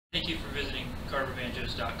Thank you for visiting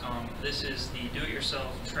CarverBanjos.com. This is the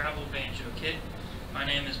do-it-yourself travel banjo kit. My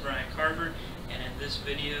name is Brian Carver, and in this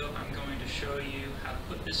video I'm going to show you how to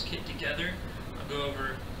put this kit together. I'll go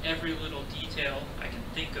over every little detail I can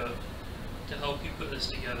think of to help you put this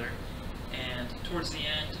together, and towards the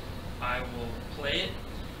end I will play it,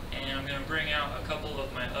 and I'm going to bring out a couple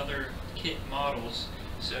of my other kit models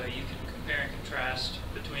so you can compare and contrast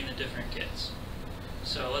between the different kits.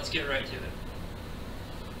 So let's get right to it.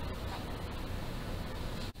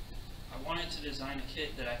 I wanted to design a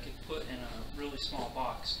kit that I could put in a really small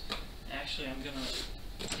box. Actually, I'm going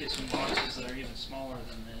to get some boxes that are even smaller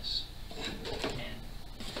than this.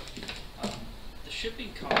 And the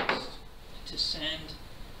shipping cost to send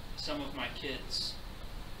some of my kits,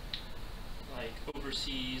 like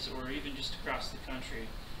overseas or even just across the country,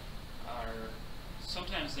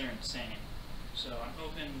 sometimes they're insane. So I'm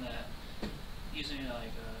hoping that using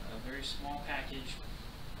like a very small package,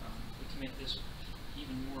 we can make this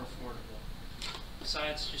even more affordable,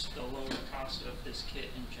 besides just the lower cost of this kit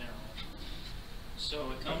in general.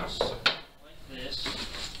 So it comes like this.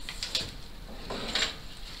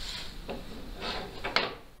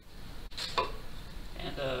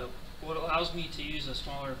 And what allows me to use a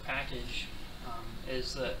smaller package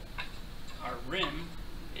is that our rim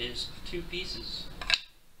is 2 pieces,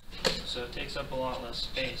 so it takes up a lot less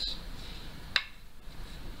space.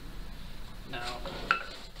 Now,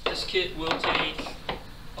 this kit will take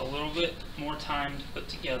a little bit more time to put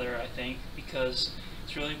together, I think, because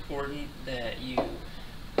it's really important that you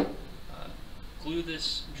glue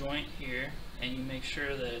this joint here and you make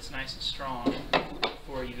sure that it's nice and strong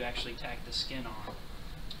before you actually tack the skin on.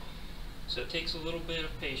 So it takes a little bit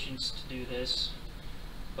of patience to do this,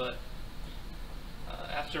 but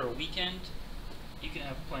after a weekend you can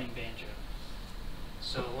have a playing banjo.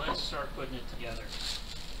 So let's start putting it together.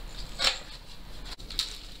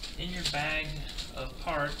 In your bag of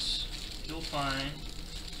parts, you'll find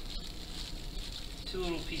 2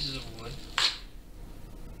 little pieces of wood.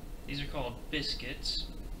 These are called biscuits.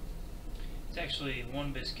 It's actually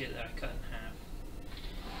 1 biscuit that I cut in half.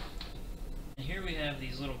 And here we have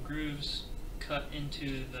these little grooves cut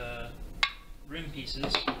into the rim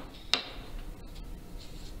pieces.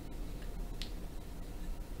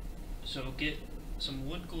 So get some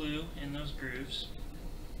wood glue in those grooves,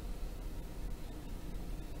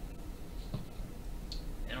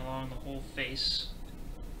 and along the whole face.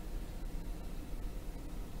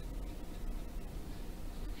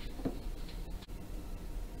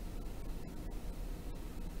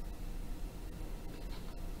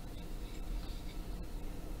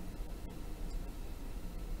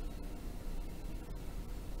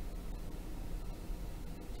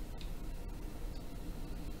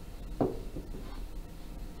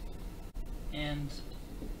 And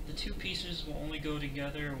the 2 pieces will only go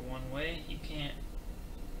together one way. You can't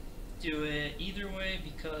do it either way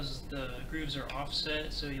because the grooves are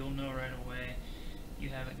offset, so you'll know right away you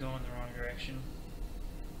have it going the wrong direction.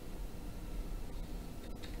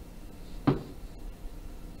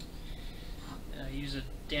 Use a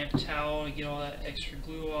damp towel to get all that extra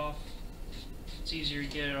glue off. It's easier to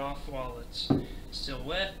get it off while it's still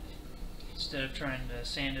wet instead of trying to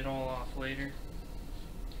sand it all off later.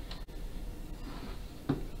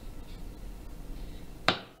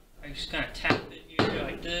 I just kind of tap it here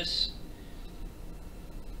like this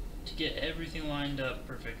to get everything lined up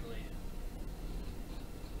perfectly.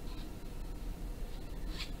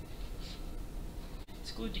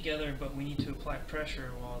 It's glued together, but we need to apply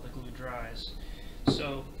pressure while the glue dries.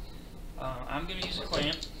 So I'm going to use a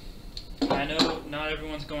clamp. I know not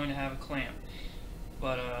everyone's going to have a clamp,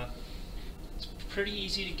 but it's pretty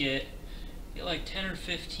easy to get. Get like 10 or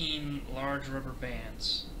 15 large rubber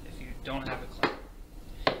bands if you don't have a clamp.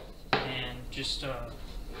 And just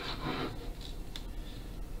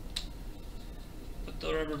put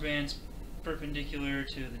the rubber bands perpendicular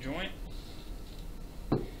to the joint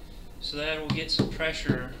so that it will get some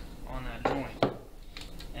pressure on that joint.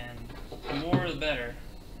 And the more the better.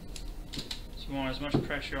 So you want as much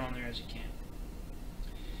pressure on there as you can.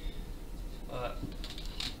 But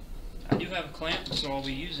I do have a clamp, so I'll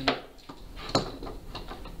be using it.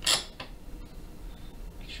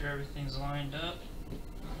 Make sure everything's lined up.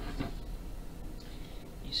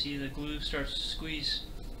 You see the glue starts to squeeze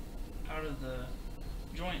out of the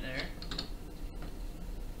joint there.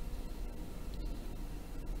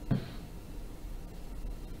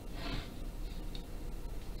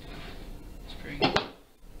 It's pretty good.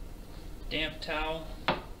 Damp towel.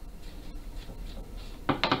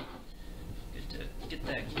 Good to get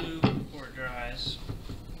that glue before it dries.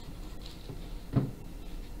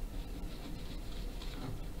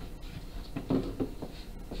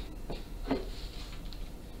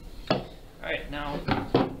 now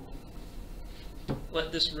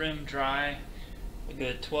let this rim dry a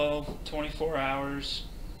good 12-24 hours.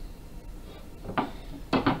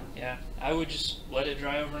 Yeah, I would just let it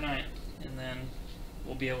dry overnight, and then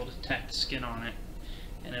we'll be able to tack the skin on it,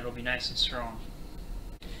 and it'll be nice and strong.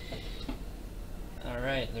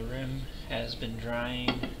 Alright, the rim has been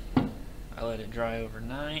drying. I let it dry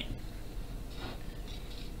overnight.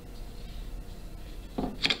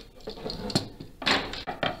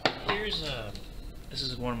 This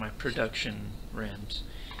is one of my production rims.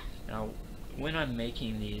 Now, when I'm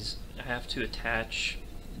making these, I have to attach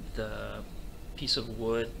the piece of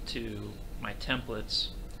wood to my templates,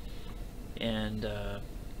 and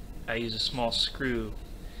I use a small screw.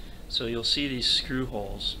 So you'll see these screw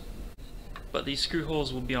holes, but these screw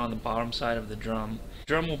holes will be on the bottom side of the drum. The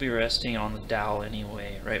drum will be resting on the dowel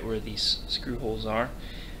anyway, right where these screw holes are,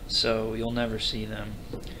 so you'll never see them.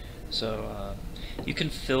 So you can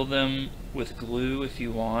fill them with glue if you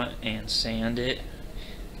want and sand it,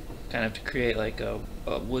 kind of to create like a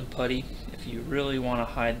wood putty if you really want to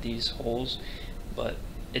hide these holes, but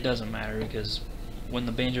it doesn't matter because when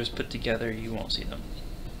the banjo is put together you won't see them.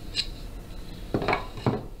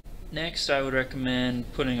 Next, I would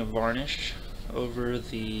recommend putting a varnish over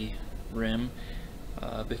the rim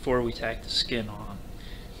before we tack the skin on.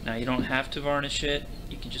 Now, you don't have to varnish it,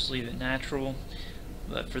 you can just leave it natural,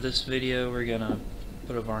 but for this video we're gonna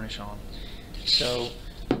put a varnish on. So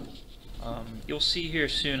you'll see here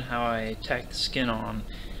soon how I tack the skin on,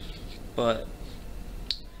 but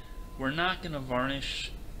we're not gonna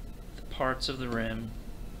varnish the parts of the rim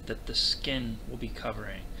that the skin will be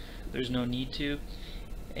covering. There's no need to,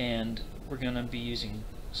 and we're gonna be using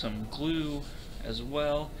some glue as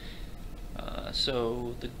well,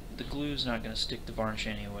 so the glue is not gonna stick to varnish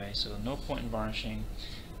anyway, so no point in varnishing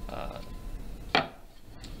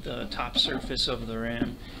the top surface of the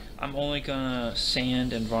rim. I'm only gonna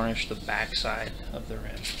sand and varnish the back side of the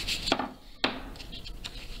rim.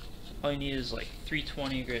 All you need is like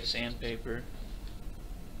 320 grit sandpaper.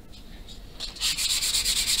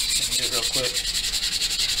 Just gonna get it real quick.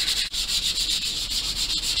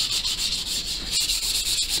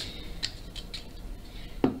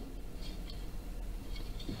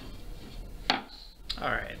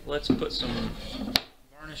 Alright, let's put some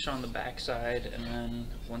varnish on the back side, and then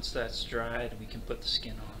once that's dried we can put the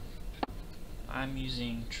skin on. I'm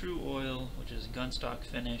using True Oil, which is gunstock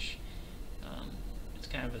finish. It's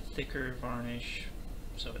kind of a thicker varnish,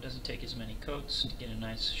 so it doesn't take as many coats to get a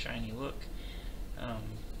nice shiny look.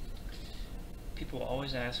 People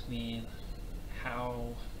always ask me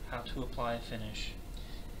how to apply a finish.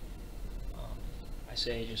 I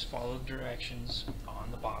say just follow the directions on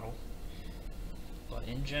the bottle, but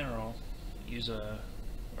in general use a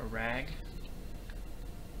rag.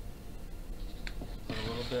 Put a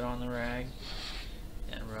little bit on the rag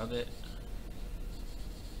and rub it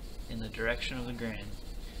in the direction of the grain.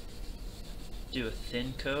 Do a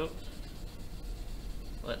thin coat,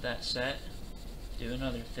 let that set, do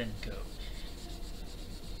another thin coat.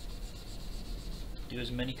 Do as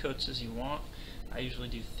many coats as you want. I usually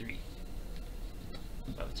do 3.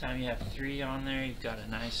 By the time you have 3 on there, you've got a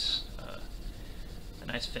nice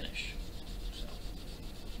finish.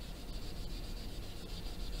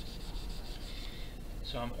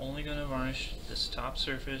 So I'm only going to varnish this top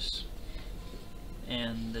surface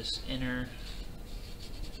and this inner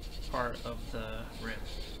part of the rim,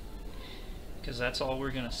 because that's all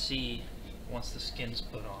we're going to see once the skin's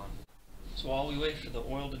put on. So while we wait for the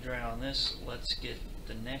oil to dry on this, let's get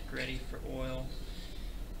the neck ready for oil.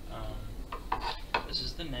 This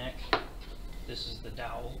is the neck, this is the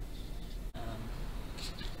dowel.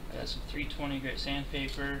 I got some 320 grit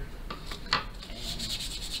sandpaper, and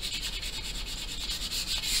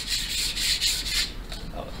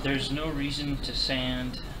there's no reason to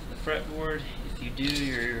sand the fretboard. If you do,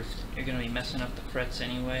 you're going to be messing up the frets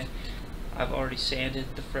anyway. I've already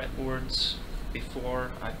sanded the fretboards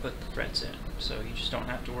before I put the frets in, so you just don't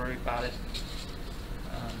have to worry about it.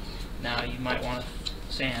 Now you might want to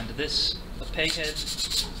sand the peg head,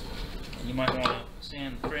 and you might want to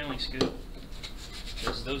sand the frailing scoop,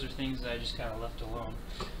 because those are things that I just kind of left alone.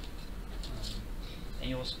 And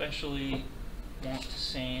you'll especially want to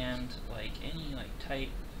sand like any tight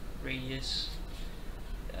radius.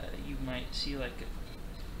 You might see like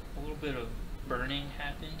a little bit of burning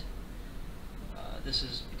happened. This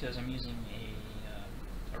is because I'm using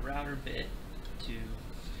a router bit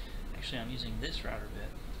I'm using this router bit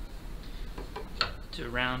to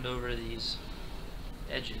round over these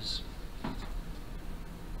edges.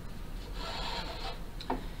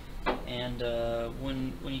 And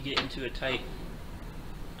when you get into a tight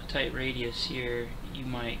tight radius here, you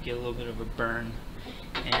might get a little bit of a burn,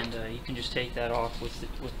 and you can just take that off with the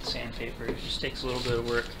sandpaper. It just takes a little bit of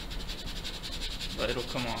work, but it'll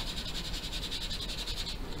come off.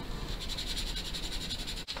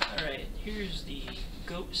 Alright, here's the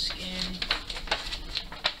goat skin.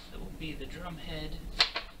 That will be the drum head.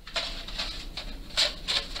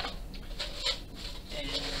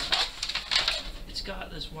 And it's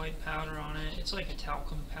got this white powder on it. It's like a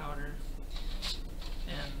talcum powder.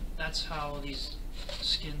 And that's how these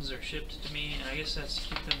skins are shipped to me, and I guess that's to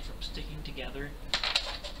keep them from sticking together.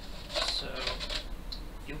 So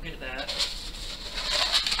you'll get that.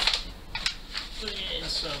 Putting it in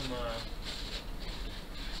some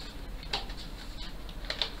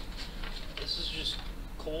this is just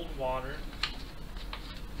cold water.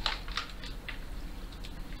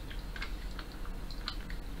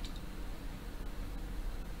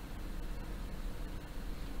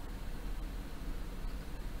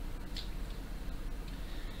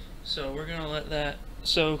 So we're gonna let that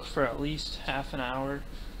soak for at least half an hour.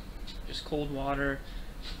 Just cold water.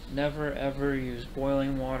 Never ever use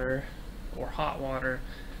boiling water or hot water.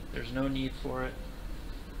 There's no need for it.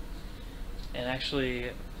 And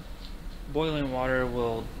actually, boiling water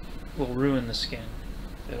will ruin the skin.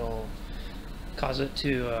 It'll cause it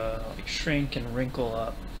to like shrink and wrinkle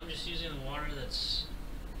up. I'm just using the water that's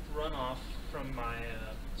runoff from my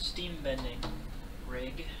steam bending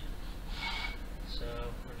rig. So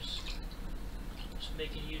we're just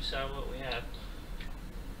making use out of what we have.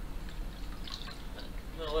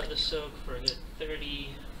 I'm gonna let this soak for a good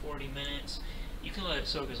 30-40 minutes. You can let it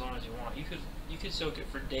soak as long as you want. You could soak it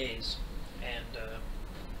for days, and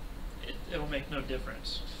it'll make no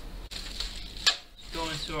difference. Go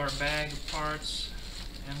into our bag of parts,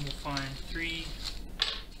 and we'll find 3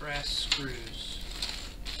 brass screws.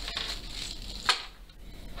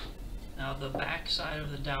 Now the back side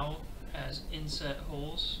of the dowel has inset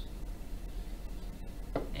holes,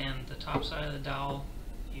 and the top side of the dowel,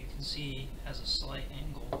 you can see, has a slight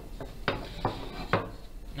angle.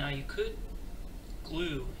 Now you could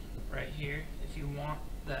glue right here if you want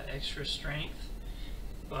that extra strength,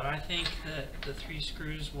 but I think that the 3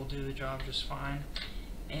 screws will do the job just fine.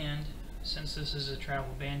 And since this is a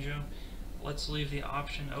travel banjo, let's leave the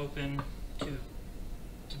option open to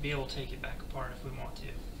be able to take it back apart if we want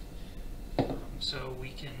to. So we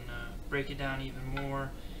can break it down even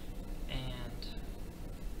more, and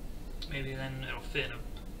maybe then it'll fit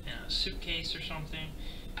in a suitcase or something.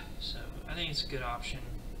 So I think it's a good option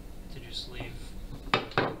to just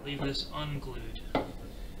leave this unglued.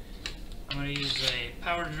 I'm going to use a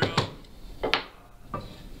power drill.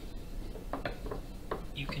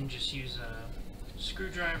 You can just use a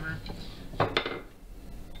screwdriver.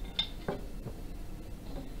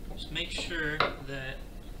 Just make sure that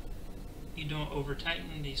you don't over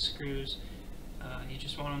tighten these screws. You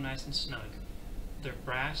just want them nice and snug. They're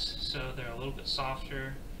brass, so they're a little bit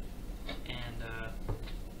softer, and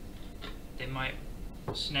they might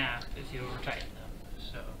snap if you over tighten them.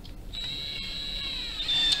 So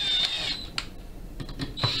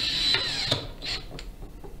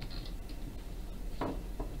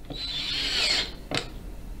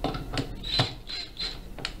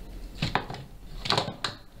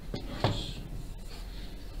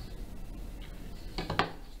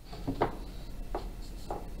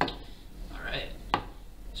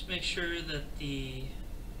make sure that the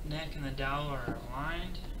neck and the dowel are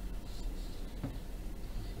aligned.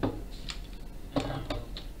 And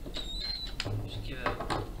just give it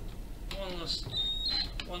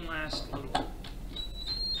one last little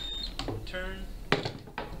turn.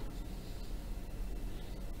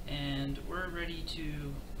 And we're ready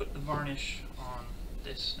to put the varnish on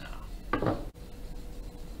this now.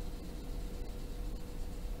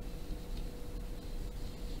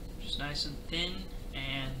 Just nice and thin,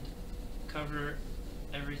 and cover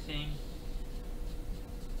everything.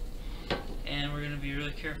 And we're going to be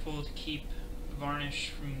really careful to keep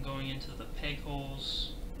varnish from going into the peg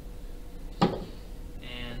holes and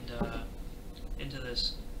into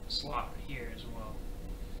this slot right here as well.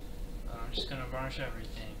 I'm just going to varnish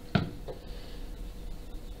everything.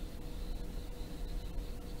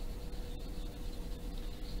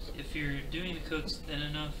 If you're doing the coats thin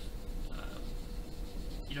enough,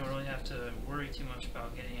 you don't really have to worry too much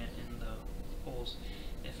about getting it in the holes.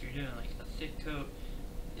 If you're doing like a thick coat,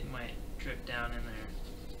 it might drip down in there.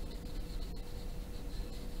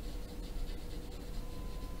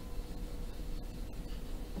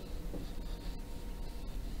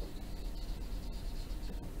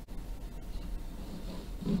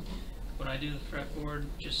 When I do the fretboard,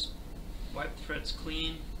 just wipe the frets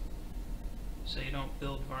clean so you don't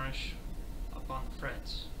build varnish up on the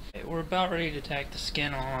frets. we're about ready to tack the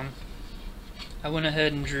skin on. I went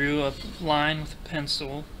ahead and drew a line with a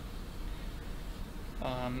pencil.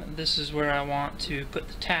 This is where I want to put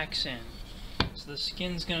the tacks in. So the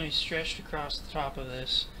skin's going to be stretched across the top of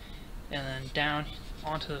this and then down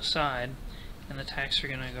onto the side, and the tacks are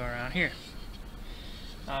going to go around here.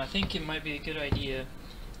 I think it might be a good idea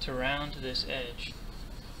to round this edge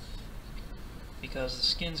because the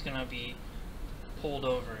skin's going to be pulled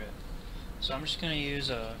over it. So I'm just going to use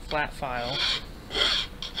a flat file.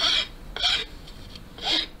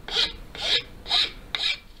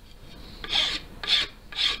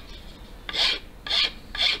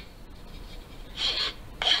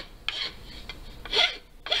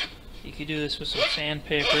 You could do this with some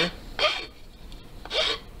sandpaper.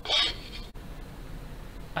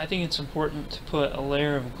 I think it's important to put a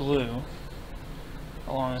layer of glue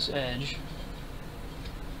along this edge.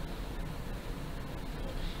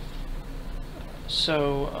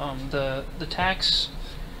 So the tacks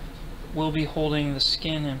will be holding the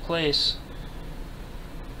skin in place,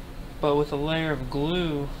 but with a layer of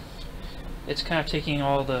glue, it's kind of taking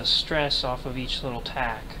all the stress off of each little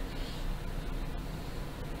tack.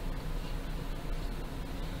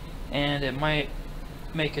 And it might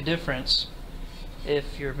make a difference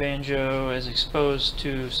if your banjo is exposed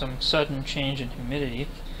to some sudden change in humidity,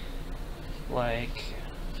 like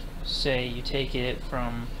say you take it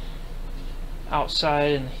from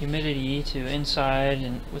outside in the humidity to inside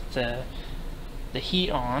and with the heat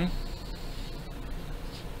on.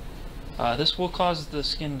 This will cause the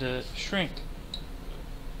skin to shrink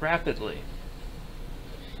rapidly.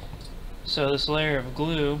 So this layer of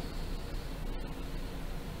glue,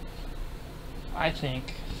 I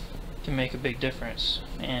think, can make a big difference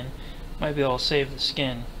and might be able to save the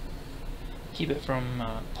skin, keep it from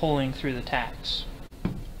pulling through the tacks.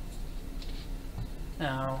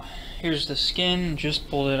 Now here's the skin, just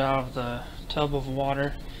pulled it out of the tub of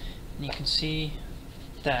water, and you can see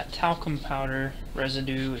that talcum powder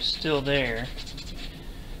residue is still there,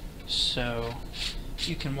 so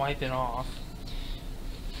you can wipe it off.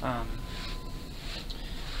 I'm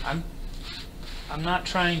not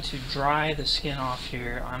trying to dry the skin off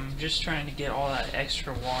here, I'm just trying to get all that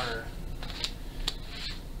extra water.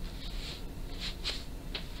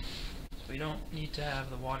 So we don't need to have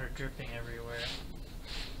the water dripping everywhere.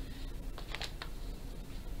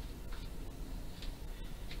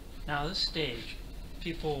 Now this stage,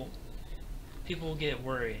 people get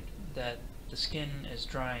worried that the skin is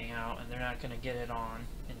drying out and they're not going to get it on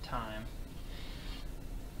in time.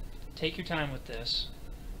 Take your time with this,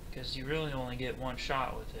 because you really only get one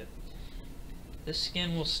shot with it. This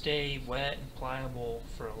skin will stay wet and pliable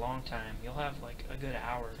for a long time. You'll have like a good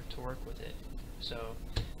hour to work with it, so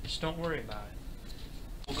just don't worry about it.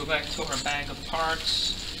 We'll go back to our bag of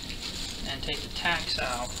parts and take the tacks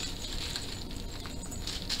out.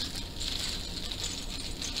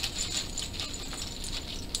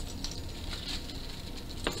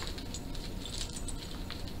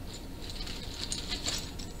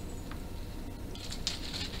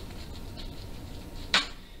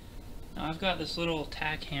 I've got this little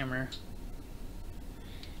tack hammer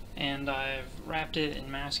and I've wrapped it in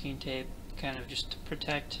masking tape, kind of just to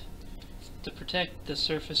protect the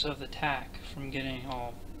surface of the tack from getting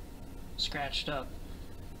all scratched up.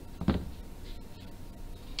 You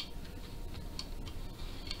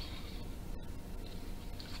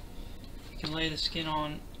can lay the skin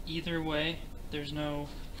on either way. There's no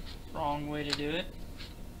wrong way to do it.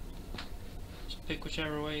 Just pick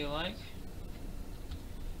whichever way you like.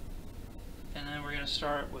 And then we're going to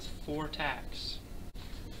start with 4 tacks.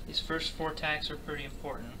 These first 4 tacks are pretty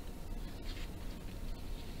important.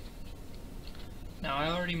 Now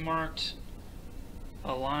I already marked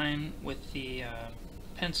a line with the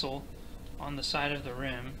pencil on the side of the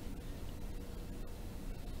rim,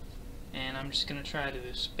 and I'm just going to try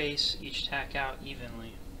to space each tack out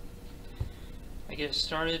evenly. I get it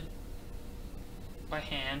started by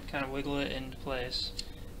hand, kind of wiggle it into place,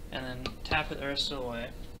 and then tap it the rest of the way.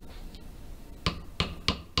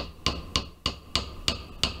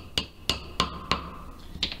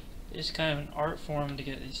 It's kind of an art form to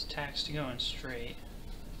get these tacks to go in straight,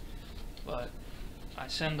 but I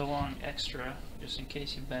send along extra just in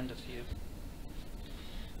case you bend a few.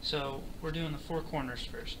 So we're doing the 4 corners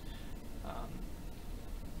first,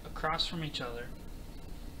 across from each other.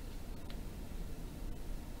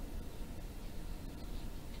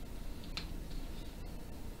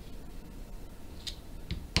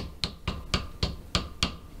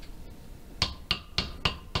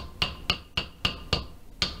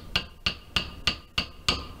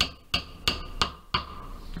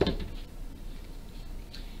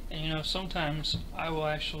 know, sometimes I will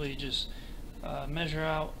actually just measure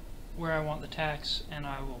out where I want the tacks, and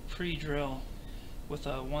I will pre-drill with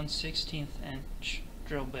a 1/16 inch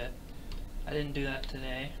drill bit. I didn't do that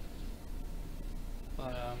today,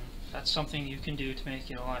 but that's something you can do to make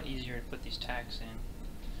it a lot easier to put these tacks in.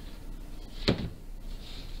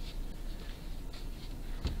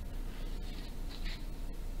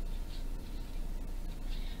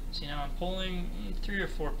 See, now I'm pulling 3 or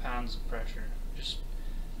 4 pounds of pressure, just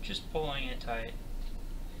pulling it tight.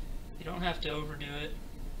 You don't have to overdo it.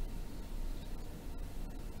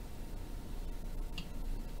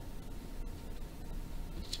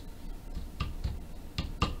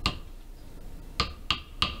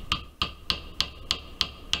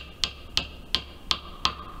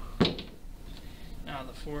 Now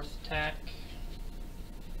the 4th tack.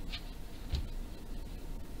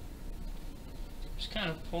 Just kind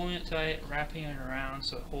of pulling it tight, wrapping it around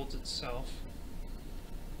so it holds itself.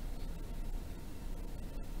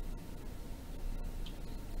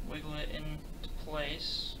 Wiggle it into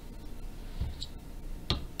place.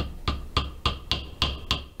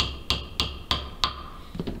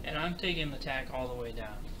 And I'm taking the tack all the way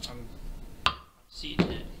down. I'm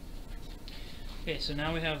seating it. Okay, so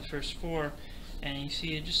now we have the first 4, and you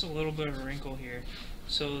see just a little bit of a wrinkle here.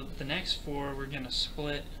 So the next 4 we're going to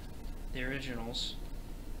split the originals,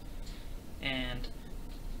 and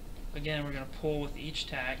again we're going to pull with each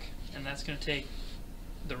tack, and that's going to take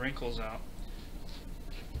the wrinkles out.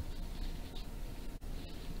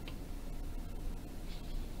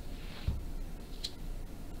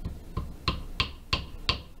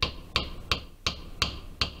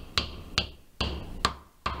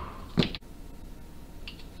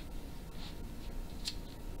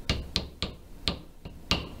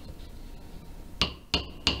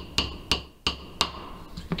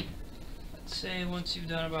 Say once you've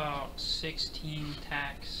done about 16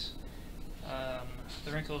 tacks,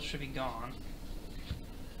 the wrinkles should be gone.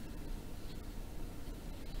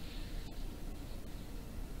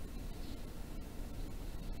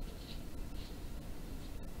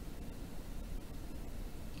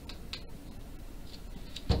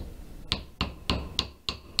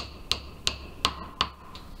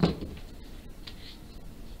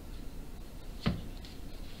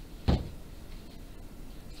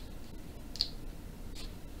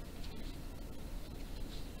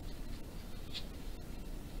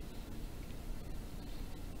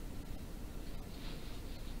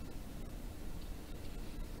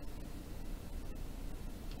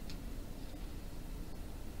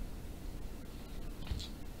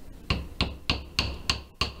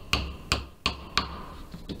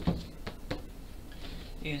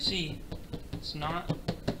 You can see it's not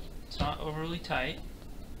overly tight.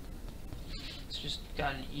 It's just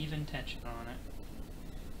got an even tension on it.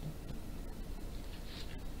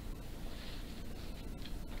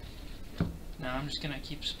 Now I'm just going to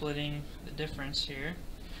keep splitting the difference here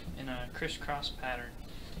in a crisscross pattern.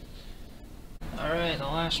 Alright, the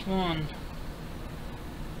last one.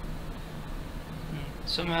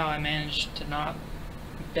 Somehow I managed to not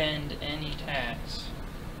bend any tacks.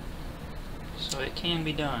 So it can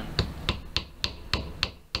be done.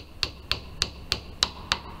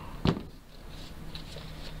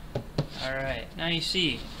 Alright, now you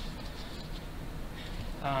see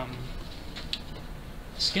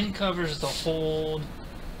skin covers the whole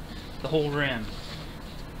rim,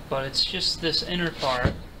 but it's just this inner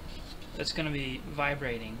part that's going to be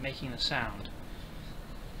vibrating, making the sound.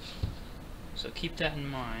 So keep that in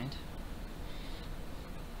mind.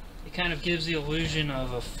 It kind of gives the illusion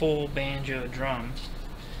of a full banjo drum,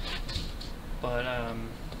 but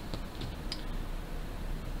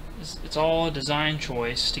it's all a design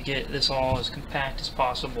choice to get this all as compact as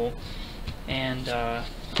possible. And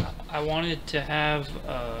I wanted to have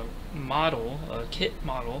a kit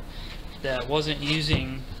model that wasn't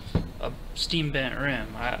using a steam bent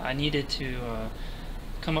rim. I needed to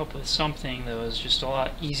come up with something that was just a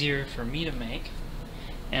lot easier for me to make,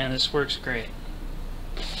 and this works great.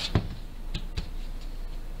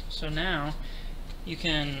 So now you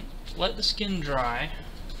can let the skin dry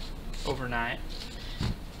overnight,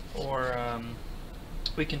 or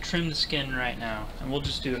we can trim the skin right now, and we'll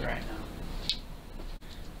just do it right now.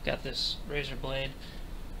 Got this razor blade.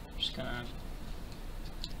 Just gonna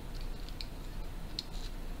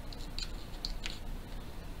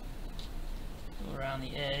go around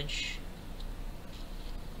the edge.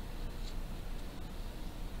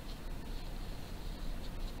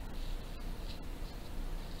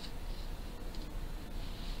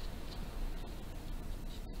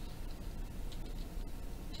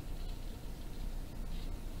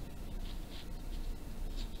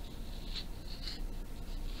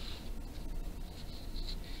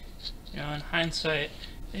 You know, in hindsight,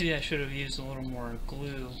 maybe I should have used a little more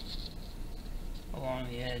glue along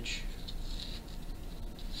the edge.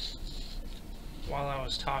 While I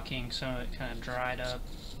was talking, some of it kind of dried up.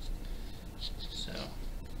 So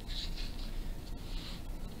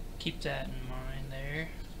keep that in mind there.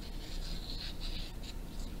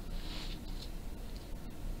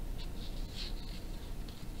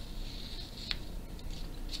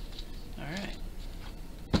 Alright.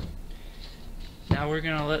 Now we're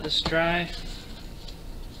going to let this dry.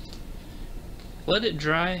 Let it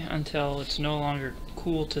dry until it's no longer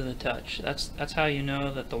cool to the touch. That's how you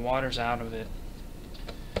know that the water's out of it.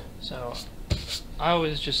 So I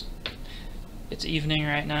always just, it's evening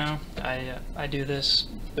right now. I do this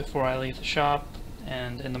before I leave the shop,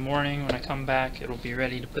 and in the morning when I come back it'll be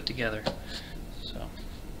ready to put together. So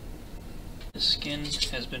the skin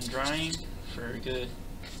has been drying for a good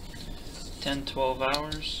 10-12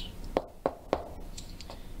 hours.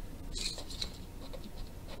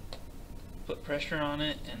 Put pressure on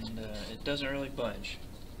it and it doesn't really budge.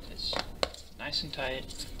 It's nice and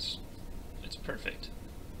tight. It's perfect.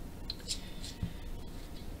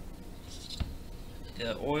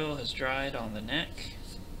 The oil has dried on the neck.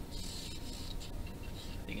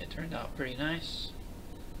 I think it turned out pretty nice.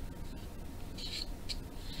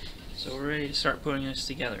 So we're ready to start putting this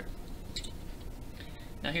together.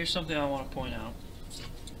 Now here's something I want to point out,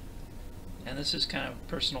 and this is kind of a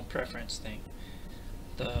personal preference thing.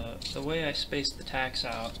 The way I spaced the tacks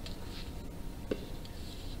out,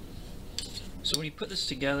 so when you put this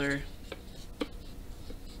together,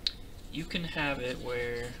 you can have it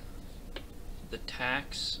where the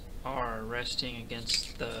tacks are resting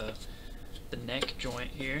against the neck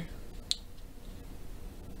joint here,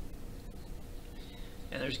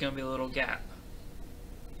 and there's going to be a little gap.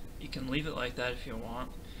 You can leave it like that if you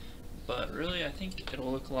want, but really I think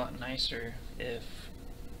it'll look a lot nicer if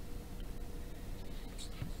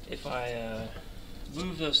I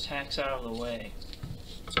move those tacks out of the way,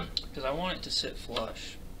 because I want it to sit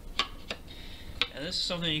flush. And this is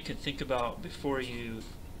something you can think about before you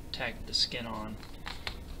tack the skin on.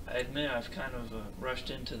 I admit I've kind of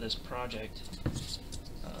rushed into this project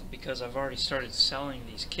because I've already started selling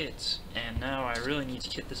these kits, and now I really need to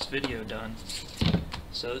get this video done.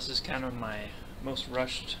 So this is kind of my most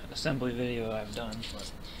rushed assembly video I've done.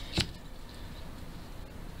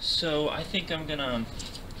 So I think I'm gonna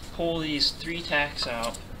pull these 3 tacks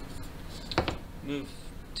out, move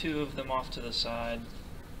 2 of them off to the side,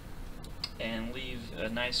 and leave a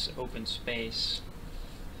nice open space.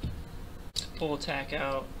 To pull a tack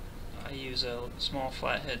out, I use a small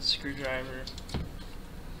flathead screwdriver.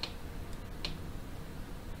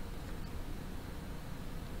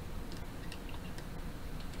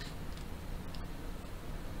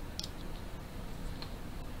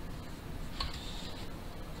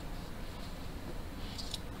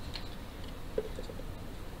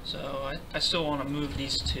 So I still want to move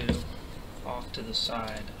these 2 off to the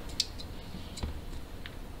side.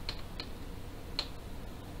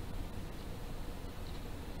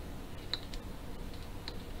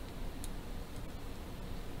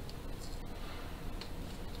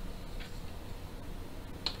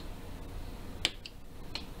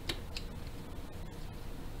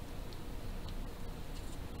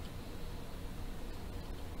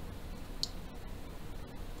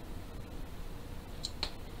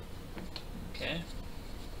 Okay.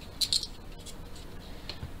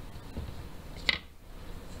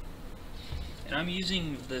 And I'm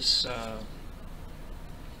using this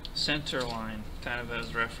center line kind of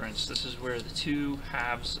as reference. This is where the 2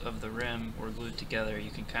 halves of the rim were glued together.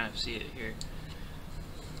 You can kind of see it here.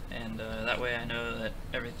 And that way I know that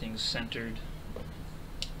everything's centered.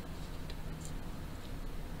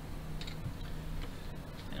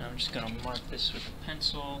 And I'm just going to mark this with a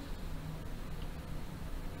pencil.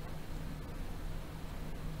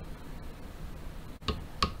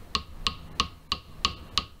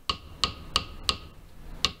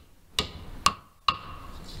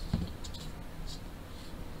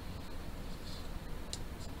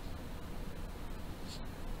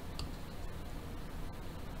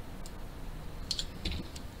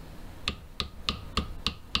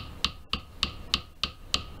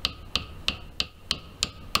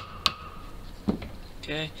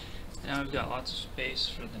 Okay, now I've got lots of space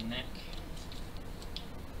for the neck.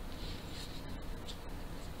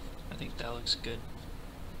 I think that looks good.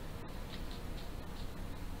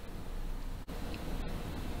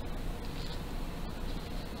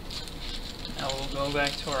 Now we'll go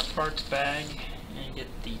back to our parts bag and get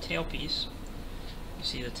the tailpiece. You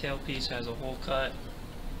see the tailpiece has a hole cut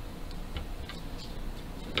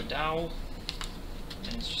for the dowel,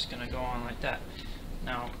 and it's just going to go on like that.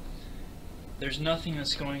 Now, there's nothing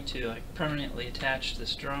that's going to like permanently attach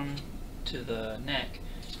this drum to the neck.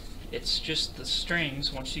 It's just the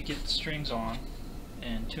strings. Once you get the strings on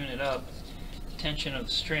and tune it up, the tension of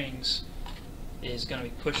the strings is going to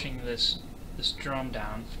be pushing this drum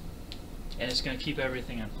down, and it's going to keep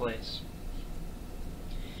everything in place.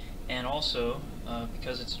 And also,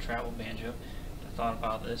 because it's a travel banjo, I thought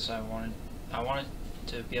about this. I wanted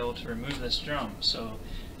to be able to remove this drum, so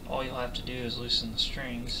all you'll have to do is loosen the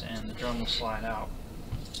strings and the drum will slide out.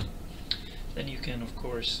 Then you can of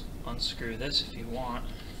course unscrew this if you want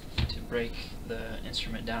to break the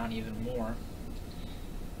instrument down even more,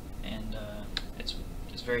 and it's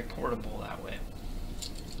very portable that way.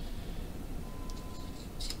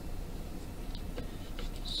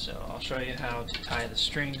 So I'll show you how to tie the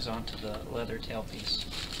strings onto the leather tailpiece.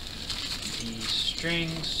 The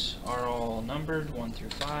strings are all numbered 1 through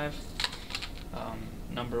 5.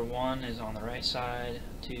 Number 1 is on the right side,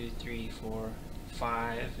 2, 3, 4,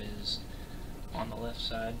 5 is on the left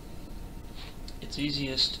side. It's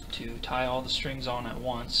easiest to tie all the strings on at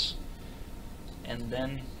once and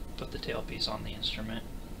then put the tailpiece on the instrument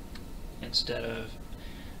instead of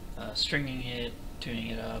stringing it, tuning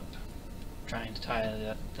it up, trying to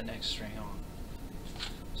tie the next string on.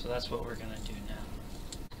 So that's what we're going to do now.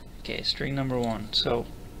 Okay, string number 1. So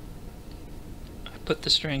I put the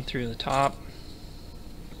string through the top,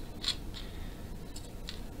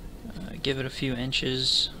 give it a few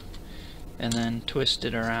inches, and then twist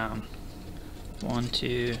it around 1,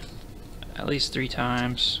 2, at least 3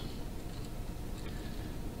 times.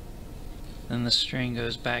 Then the string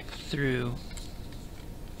goes back through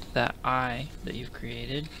that eye that you've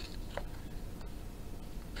created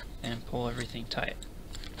and pull everything tight.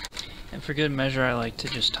 And for good measure, I like to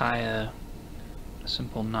just tie a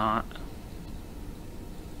simple knot.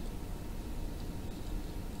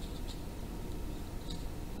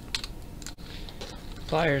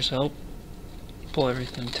 Pliers help pull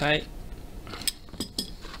everything tight.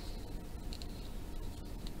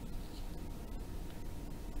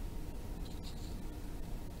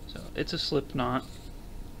 So it's a slip knot.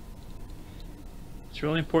 It's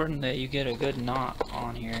really important that you get a good knot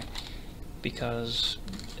on here, because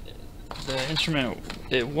the instrument,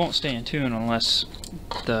 it won't stay in tune unless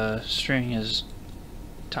the string is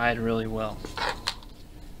tied really well.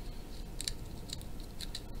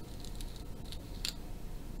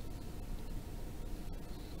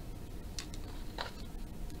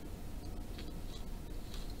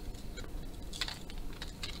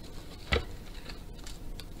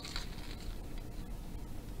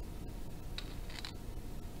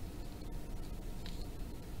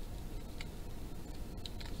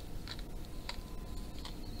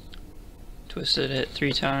 Twisted it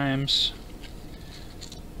 3 times,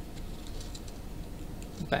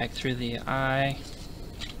 back through the eye,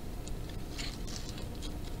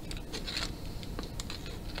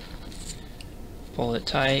 pull it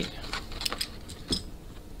tight,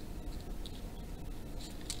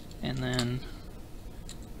 and then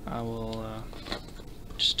I will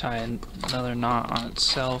just tie another knot on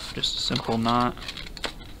itself, just a simple knot.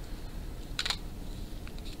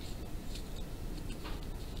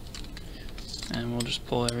 And we'll just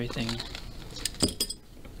pull everything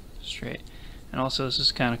straight. And also, this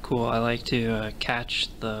is kind of cool, I like to catch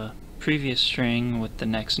the previous string with the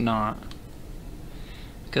next knot,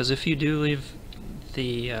 because if you do leave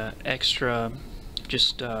the extra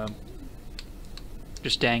just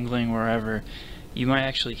dangling wherever, you might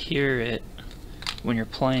actually hear it when you're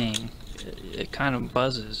playing. It kind of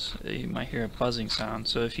buzzes. You might hear a buzzing sound.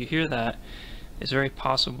 So if you hear that, it's very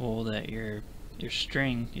possible that your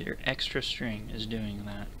string, your extra string, is doing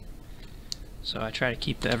that. So I try to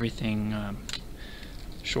keep everything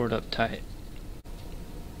shored up tight.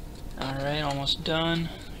 Alright, almost done.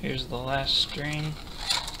 Here's the last string.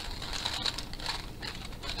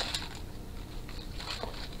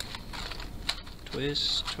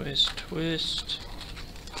 Twist, twist, twist.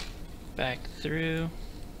 Back through.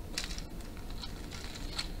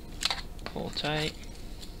 Pull tight.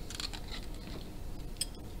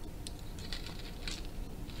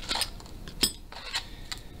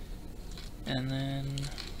 And then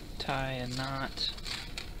tie a knot,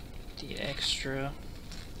 the extra,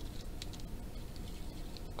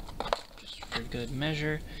 just for good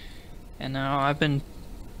measure. And now I've been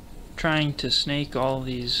trying to snake all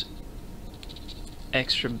these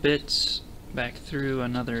extra bits back through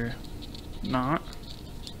another knot.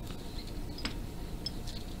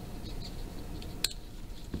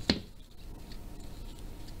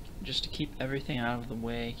 Just to keep everything out of the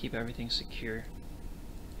way, keep everything secure.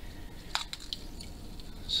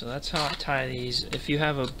 So that's how I tie these. If you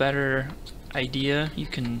have a better idea, you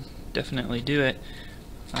can definitely do it.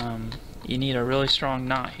 You need a really strong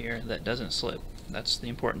knot here that doesn't slip. That's the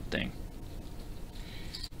important thing.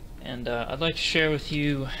 And I'd like to share with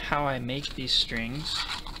you how I make these strings.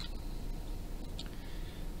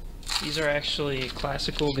 These are actually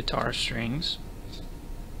classical guitar strings.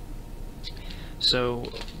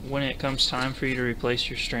 So when it comes time for you to replace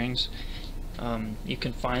your strings, you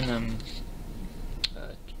can find them.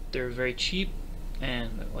 They're very cheap,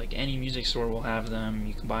 and like any music store will have them.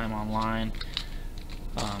 You can buy them online.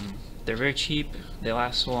 They're very cheap, they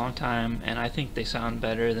last a long time, and I think they sound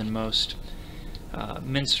better than most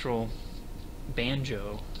minstrel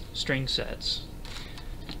banjo string sets.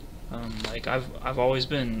 Like I've always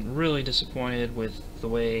been really disappointed with the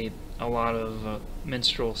way a lot of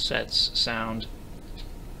minstrel sets sound,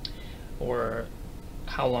 or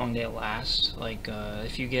how long they last. Like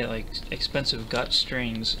if you get like expensive gut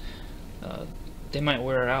strings, they might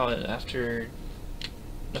wear out after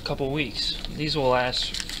a couple weeks. These will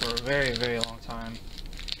last for a very, very long time.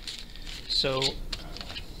 So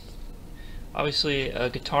obviously a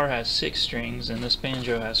guitar has 6 strings and this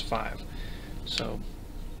banjo has 5. So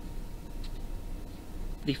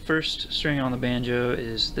the first string on the banjo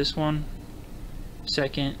is this one,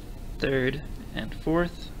 second, third, and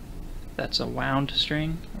fourth. That's a wound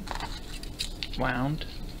string. Wound.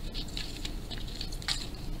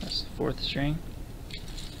 That's the 4th string.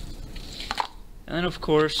 And then of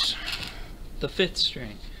course the 5th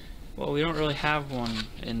string. Well, we don't really have one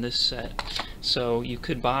in this set, so you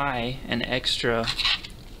could buy an extra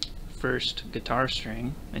first guitar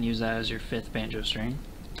string and use that as your 5th banjo string,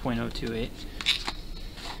 .028.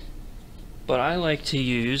 But I like to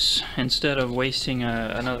use, instead of wasting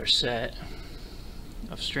another set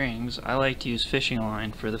of strings, I like to use fishing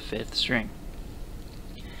line for the 5th string.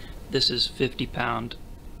 This is 50-pound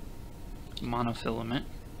monofilament.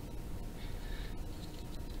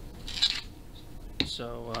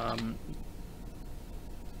 So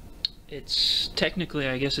it's technically,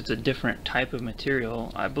 I guess it's a different type of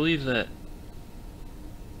material. I believe that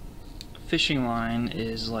fishing line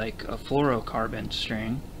is like a fluorocarbon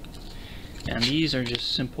string, and these are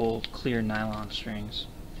just simple clear nylon strings.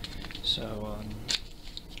 So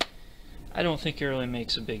I don't think it really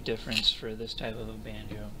makes a big difference for this type of a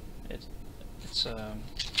banjo. It's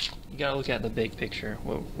you gotta look at the big picture,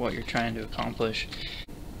 what you're trying to accomplish.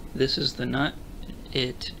 This is the nut.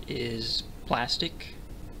 It is plastic,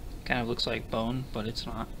 kind of looks like bone, but it's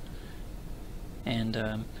not.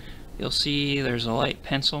 And you'll see there's a light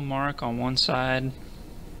pencil mark on one side,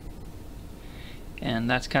 and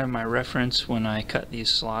that's kind of my reference when I cut these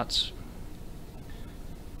slots.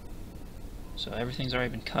 So everything's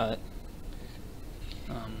already been cut.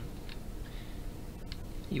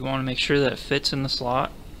 You want to make sure that it fits in the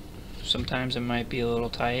slot. Sometimes it might be a little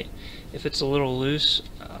tight. If it's a little loose,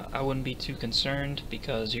 I wouldn't be too concerned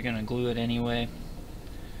because you're going to glue it anyway.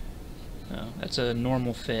 That's a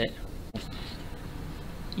normal fit.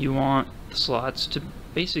 You want the slots to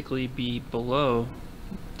basically be below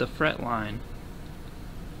the fret line,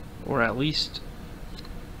 or at least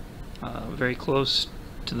very close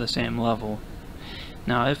to the same level.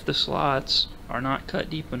 Now if the slots are not cut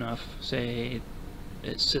deep enough, say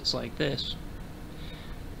it sits like this,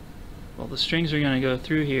 well, the strings are going to go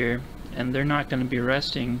through here and they're not going to be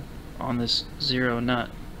resting on this 0 nut.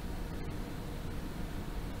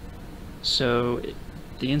 So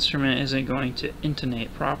the instrument isn't going to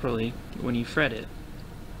intonate properly when you fret it.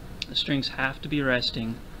 The strings have to be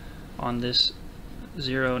resting on this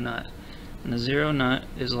 0 nut. And the 0 nut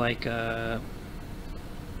is like a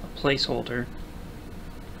placeholder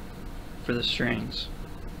for the strings.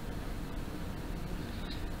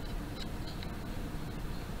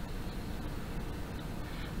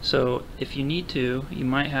 So if you need to, you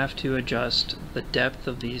might have to adjust the depth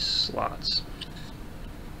of these slots.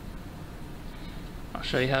 I'll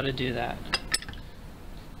show you how to do that.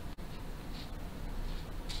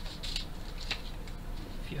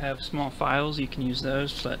 If you have small files, you can use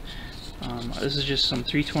those, but this is just some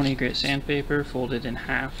 320 grit sandpaper folded in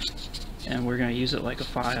half, and we're going to use it like a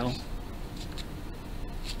file.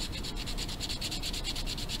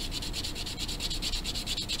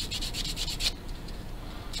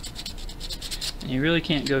 And you really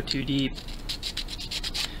can't go too deep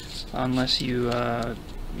unless you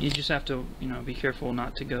you just have to, be careful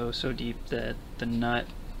not to go so deep that the nut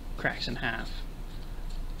cracks in half.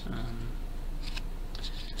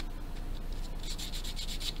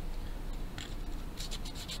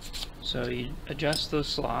 So you adjust those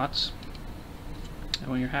slots,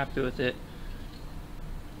 and when you're happy with it,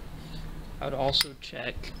 I would also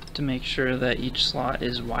check to make sure that each slot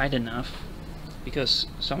is wide enough, because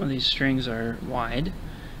some of these strings are wide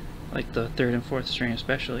like the 3rd and 4th string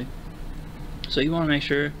especially. So you want to make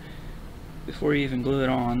sure before you even glue it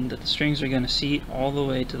on that the strings are going to seat all the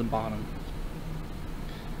way to the bottom.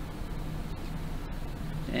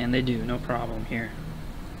 And they do, no problem here.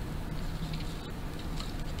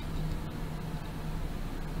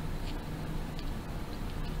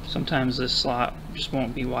 Sometimes this slot just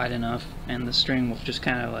won't be wide enough and the string will just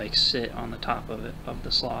kind of like sit on the top of it, of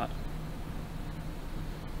the slot.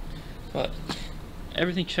 But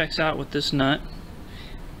everything checks out with this nut.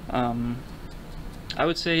 I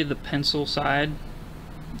would say the pencil side,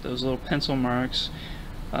 those little pencil marks,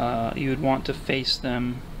 you would want to face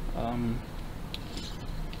them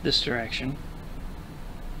this direction,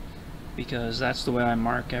 because that's the way I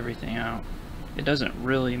mark everything out. It doesn't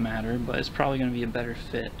really matter, but it's probably going to be a better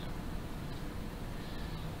fit.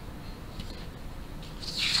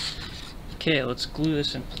 Okay, let's glue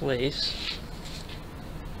this in place.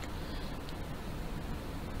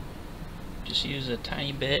 Just use a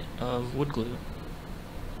tiny bit of wood glue.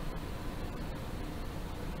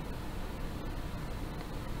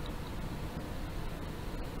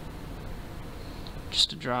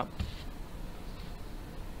 Just a drop.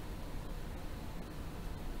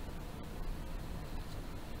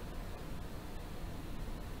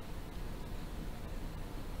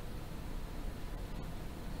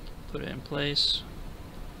 Put it in place,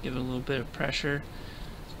 give it a little bit of pressure.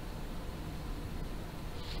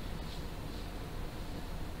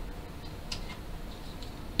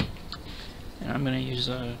 And I'm going to use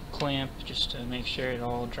a clamp just to make sure it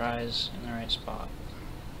all dries in the right spot.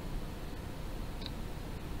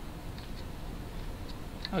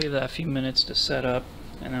 I'll give that a few minutes to set up,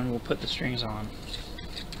 and then we'll put the strings on.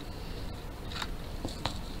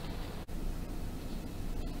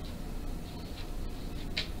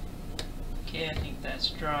 Okay, I think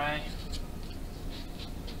that's dry.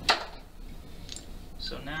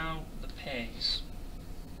 So now the pegs.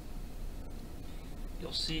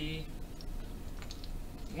 You'll see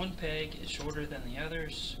one peg is shorter than the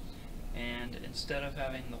others, and instead of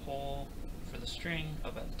having the hole for the string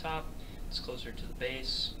up at the top, it's closer to the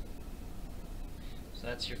base. So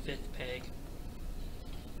that's your 5th peg.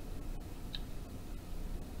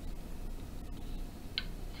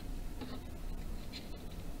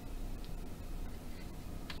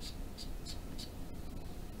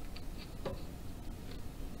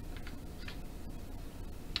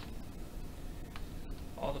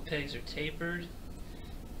 All the pegs are tapered,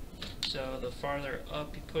 so the farther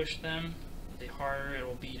up you push them, the harder it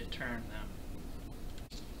will be to turn them.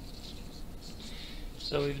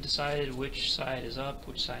 So we've decided which side is up,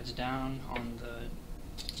 which side's down on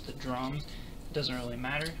the drum. It doesn't really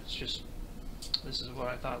matter, it's just, this is what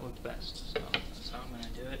I thought looked best, so that's how I'm going to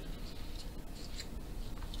do it.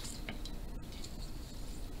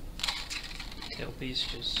 Tailpiece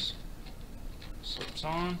just slips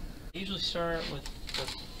on. I usually start with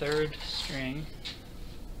the 3rd string,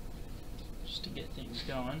 just to get things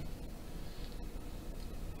going.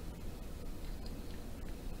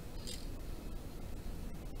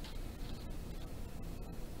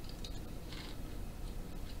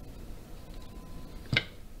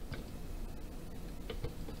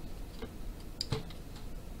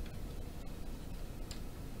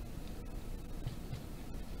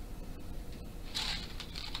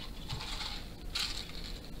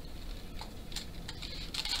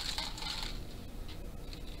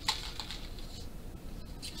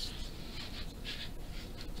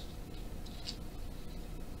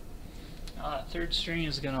 Now that 3rd string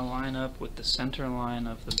is going to line up with the center line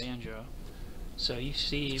of the banjo. So you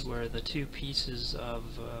see where the 2 pieces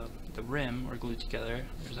of the rim are glued together,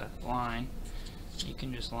 there's that line. You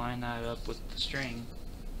can just line that up with the string.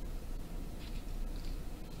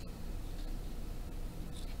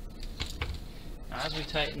 Now as we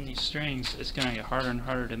tighten these strings, it's going to get harder and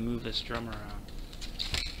harder to move this drum around.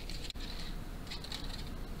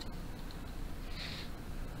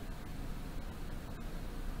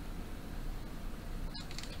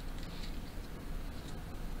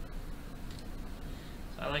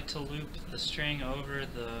 I like to loop the string over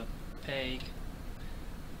the peg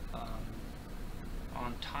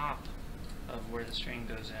on top of where the string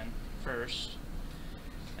goes in first,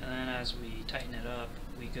 and then as we tighten it up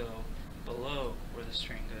we go below where the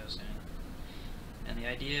string goes in. And the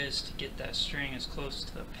idea is to get that string as close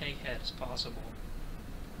to the peg head as possible.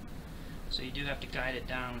 So you do have to guide it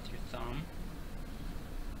down with your thumb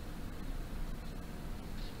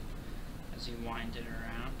as you wind it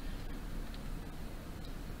around.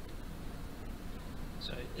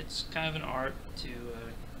 So it's kind of an art to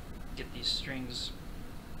get these strings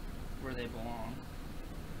where they belong,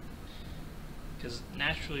 because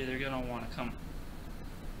naturally they're going to want to come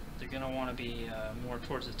going to want to be more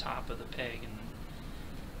towards the top of the peg, and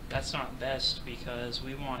that's not best because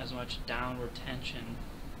we want as much downward tension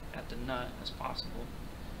at the nut as possible.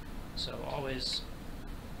 So always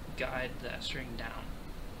guide that string down.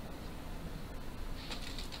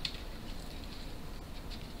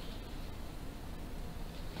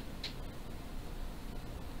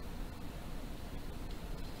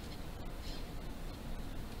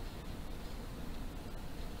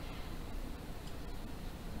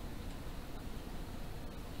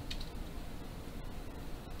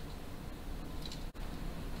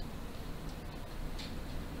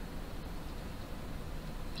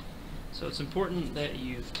 So it's important that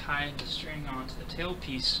you've tied the string onto the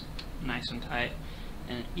tailpiece nice and tight,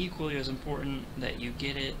 and equally as important that you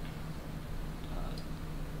get it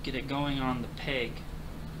going on the peg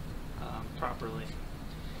properly.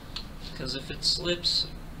 Because if it slips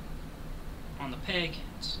on the peg,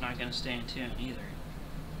 it's not going to stay in tune either.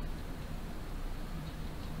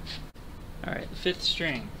 Alright, the fifth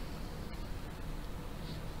string.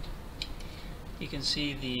 You can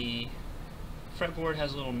see the fretboard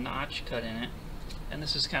has a little notch cut in it, and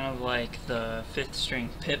this is kind of like the fifth string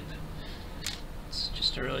pip. It's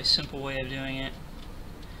just a really simple way of doing it.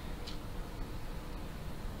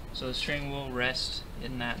 So the string will rest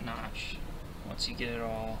in that notch once you get it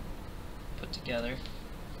all put together.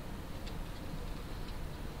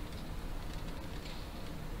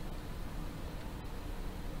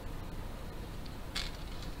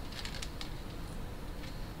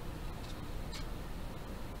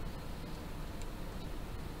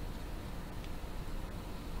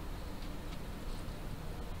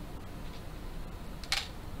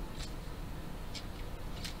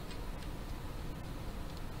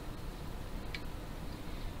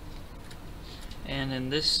 And in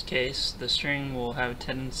this case, the string will have a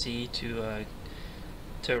tendency to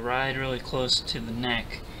ride really close to the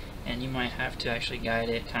neck, and you might have to actually guide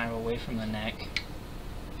it kind of away from the neck,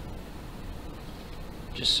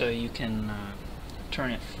 just so you can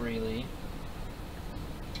turn it freely.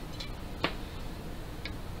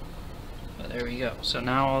 But there we go. So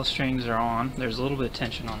now all the strings are on. There's a little bit of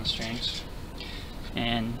tension on the strings,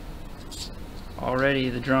 and already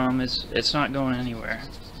the drum it's not going anywhere.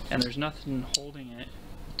 And there's nothing holding it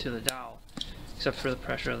to the dowel except for the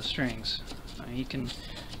pressure of the strings. You can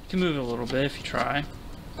move it a little bit if you try,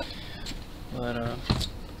 but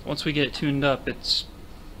once we get it tuned up, it's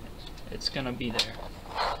gonna be there.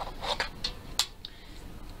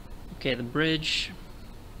 Okay, the bridge.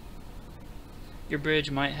 Your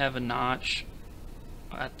bridge might have a notch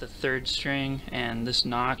at the third string, and this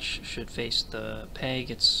notch should face the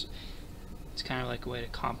peg. It's kind of like a way to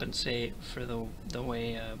compensate for the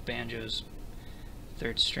way banjo's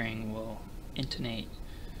third string will intonate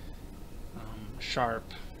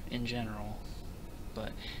sharp in general.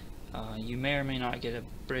 But you may or may not get a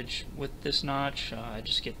bridge with this notch. I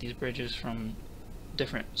just get these bridges from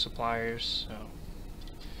different suppliers, so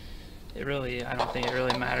I don't think it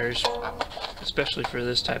really matters, especially for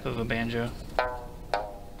this type of a banjo.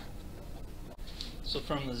 So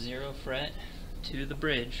from the 0 fret to the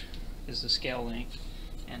bridge is the scale length,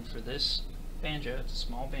 and for this banjo, it's a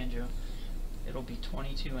small banjo, it'll be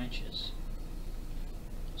 22 inches.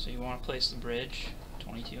 So you want to place the bridge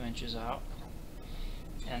 22 inches out,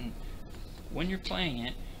 and when you're playing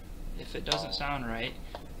it, if it doesn't sound right,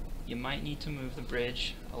 you might need to move the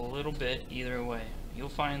bridge a little bit either way. You'll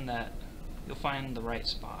find the right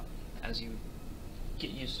spot as you get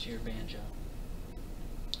used to your banjo.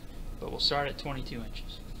 But we'll start at 22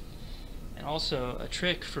 inches. And also, a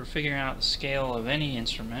trick for figuring out the scale of any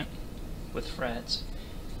instrument with frets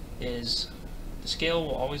is the scale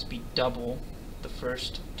will always be double the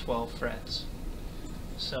first 12 frets.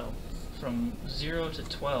 So from 0 to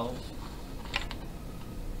 12,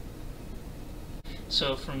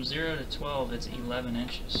 it's 11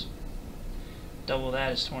 inches. Double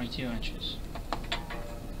that is 22 inches.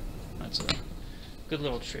 That's a good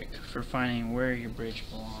little trick for finding where your bridge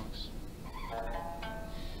belongs.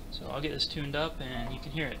 So I'll get this tuned up and you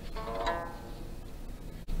can hear it.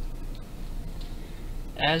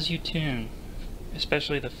 As you tune,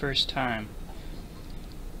 especially the first time,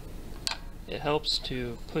 it helps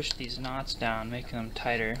to push these knots down, make them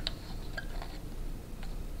tighter,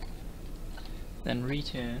 then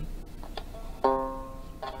retune.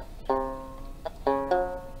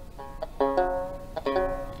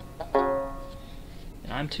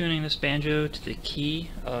 And I'm tuning this banjo to the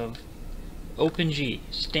key of open G,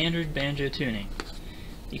 standard banjo tuning.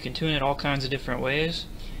 You can tune it all kinds of different ways,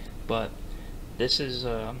 but this is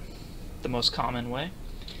the most common way,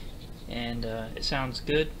 and it sounds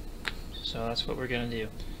good, so that's what we're going to do.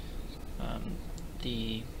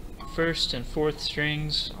 The first and fourth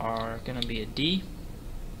strings are going to be a D.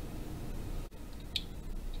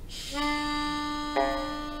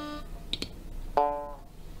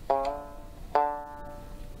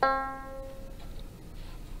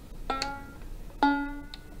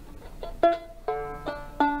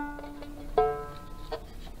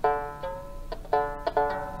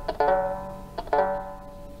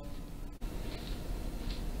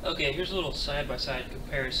 Okay, here's a little side-by-side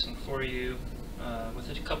comparison for you with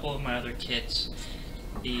a couple of my other kits.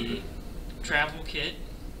 The travel kit,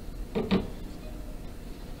 the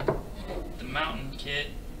mountain kit,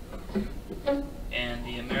 and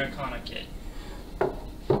the Americana kit.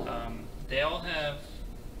 They all have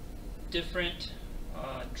different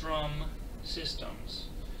drum systems.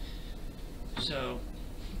 So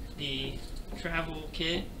the travel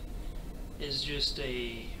kit is just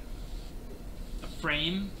a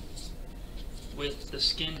frame with the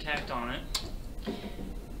skin tacked on it.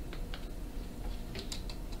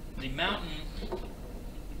 The mountain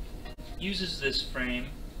uses this frame,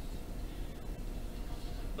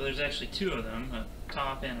 but there's actually two of them, a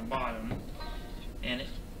top and a bottom, and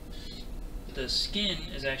the skin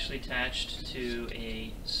is actually attached to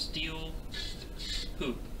a steel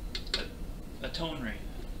hoop, a tone ring,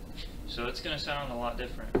 so it's going to sound a lot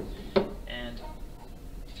different. And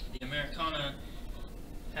the Americana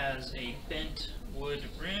has a bent wood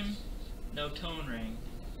rim, no tone ring,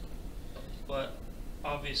 but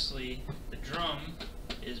obviously the drum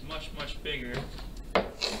is much bigger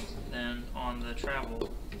than on the travel.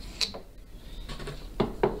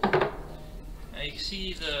 Now you can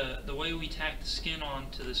see the way we tack the skin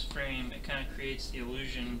onto this frame, it kind of creates the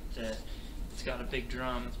illusion that it's got a big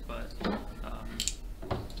drum, but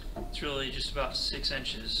it's really just about 6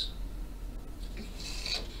 inches.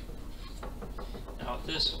 Now with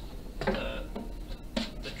this, the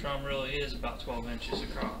drum really is about 12 inches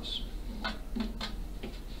across.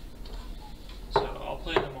 So I'll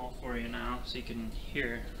play them all for you now so you can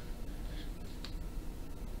hear.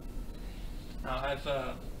 Now I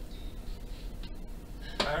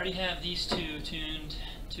already have these two tuned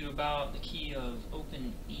to about the key of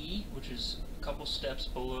open E, which is a couple steps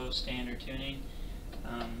below standard tuning.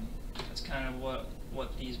 That's kind of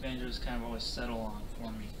what these banjos kind of always settle on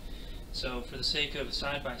for me. So for the sake of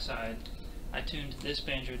side-by-side, I tuned this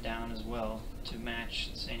banjo down as well to match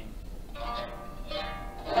the same.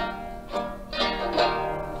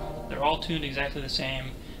 They're all tuned exactly the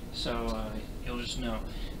same, so you'll just know.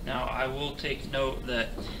 Now I will take note that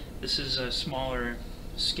this is a smaller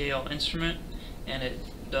scale instrument, and it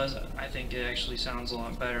does, I think it actually sounds a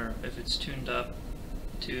lot better if it's tuned up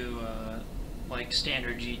to like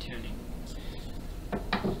standard G tuning.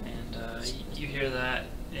 And you hear that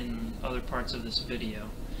in other parts of this video,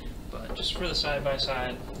 but just for the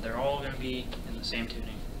side-by-side, they're all going to be in the same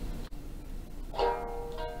tuning.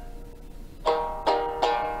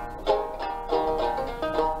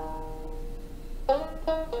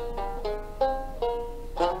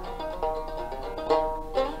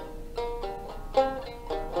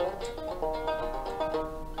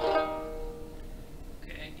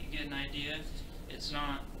 Okay, you get an idea. It's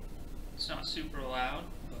not super loud,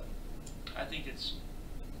 but I think it's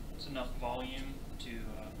enough volume to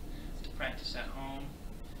practice at home.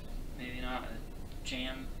 Maybe not a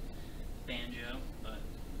jam banjo, but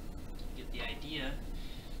you get the idea.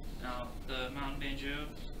 Now the mountain banjo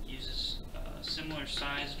uses a similar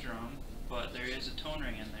size drum, but there is a tone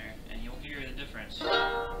ring in there, and you'll hear the difference.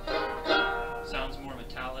 It sounds more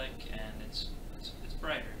metallic, and it's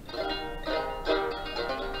brighter.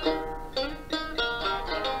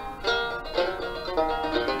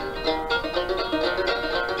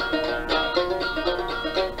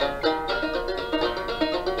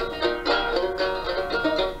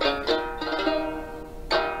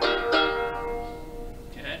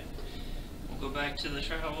 Back to the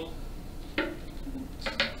travel.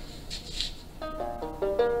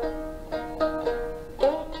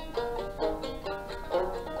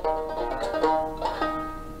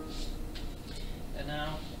 And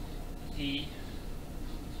now the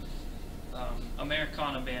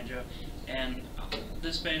Americana banjo, and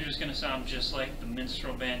this banjo is going to sound just like the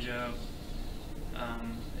minstrel banjo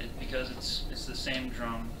because it's the same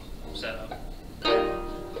drum setup.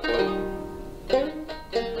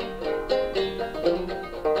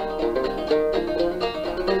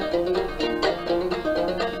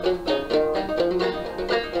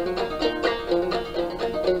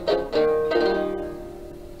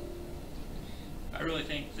 I really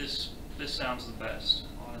think this sounds the best,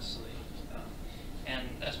 honestly, and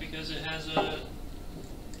that's because it has the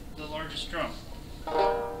largest drum.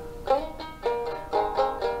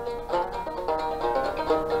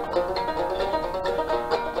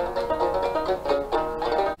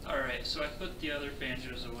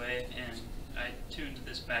 I tuned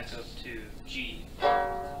this back up to G.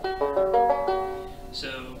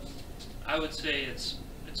 So I would say it's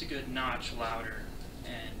a good notch louder,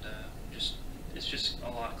 and it's just a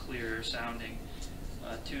lot clearer sounding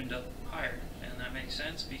tuned up higher, and that makes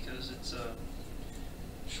sense because it's a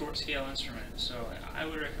short scale instrument. So I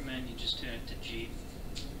would recommend you just tune it to G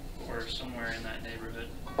or somewhere in that neighborhood.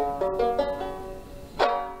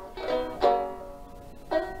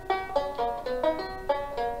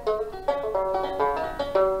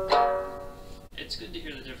 It's good to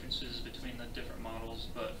hear the differences between the different models,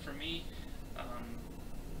 but for me,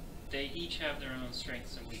 they each have their own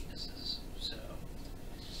strengths and weaknesses. So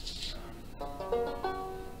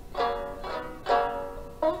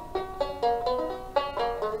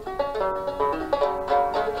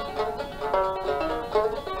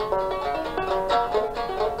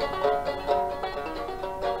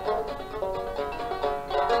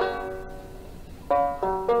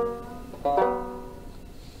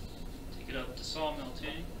take it up to sawmill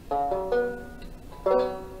tuning.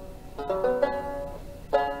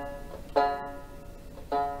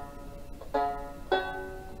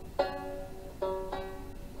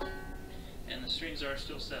 And the strings are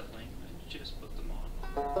still settling, I just put them on.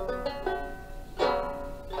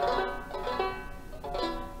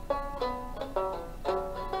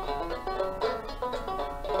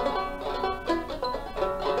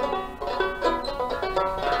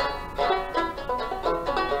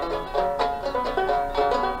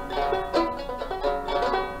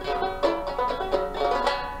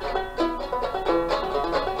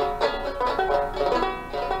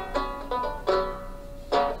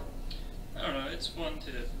 It's fun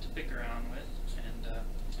to pick around with, and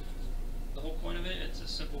the whole point of it, it's a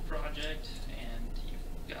simple project, and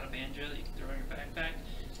you've got a banjo that you can throw in your backpack,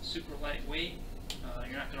 super lightweight,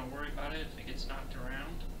 you're not going to worry about it if it gets knocked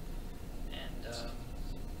around, and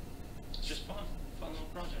it's just fun little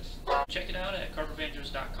project. Check it out at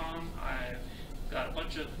carverbanjos.com. I've got a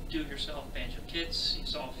bunch of do-it-yourself banjo kits. You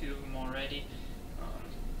saw a few of them already.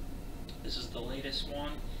 This is the latest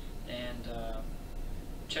one, and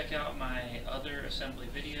check out my other assembly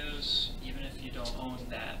videos. Even if you don't own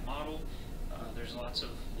that model, there's lots of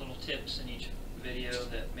little tips in each video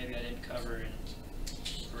that maybe I didn't cover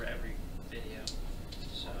for every video.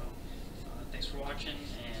 So thanks for watching,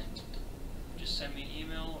 and just send me an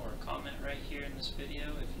email or a comment right here in this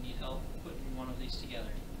video if you need help putting one of these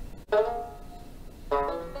together.